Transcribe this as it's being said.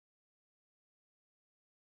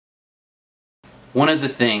One of the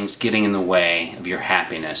things getting in the way of your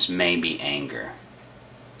happiness may be anger.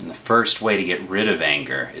 And the first way to get rid of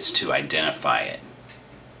anger is to identify it.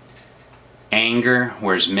 Anger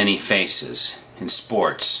wears many faces. In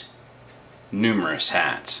sports, numerous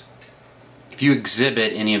hats. If you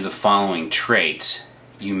exhibit any of the following traits,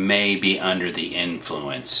 you may be under the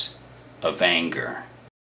influence of anger.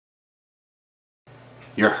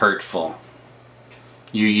 You're hurtful.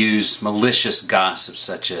 You use malicious gossip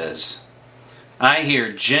such as, "I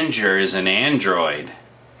hear Ginger is an android.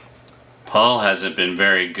 Paul hasn't been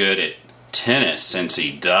very good at tennis since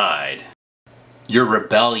he died." You're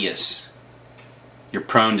rebellious. You're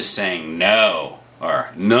prone to saying no,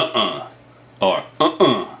 or nuh-uh, or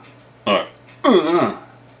uh-uh, or uh-uh.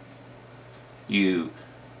 You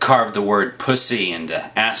carve the word pussy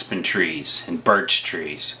into aspen trees and birch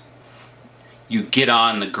trees. You get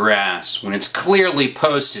on the grass when it's clearly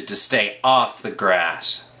posted to stay off the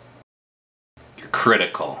grass. You're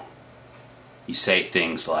critical. You say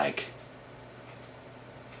things like,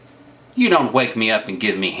 "You don't wake me up and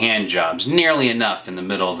give me hand jobs nearly enough in the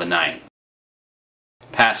middle of the night."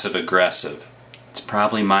 Passive aggressive. "It's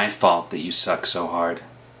probably my fault that you suck so hard."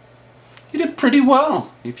 "You did pretty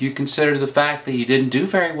well if you consider the fact that you didn't do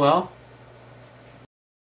very well."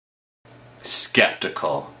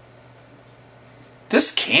 Skeptical.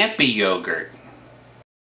 "This can't be yogurt."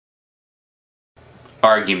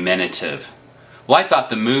 Argumentative. "Well, I thought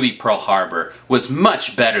the movie Pearl Harbor was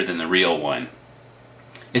much better than the real one."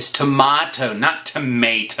 "It's tomato, not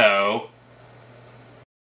tomato."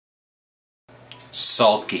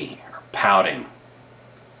 Sulky or pouting.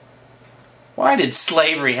 "Why did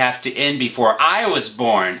slavery have to end before I was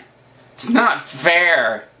born? It's not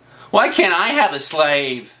fair. Why can't I have a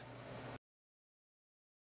slave?"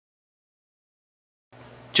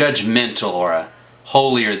 Judgmental or a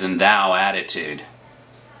holier-than-thou attitude.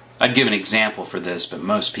 I'd give an example for this, but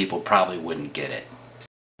most people probably wouldn't get it.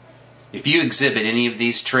 If you exhibit any of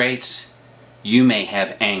these traits, you may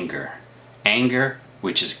have anger. Anger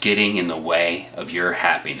which is getting in the way of your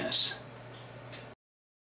happiness.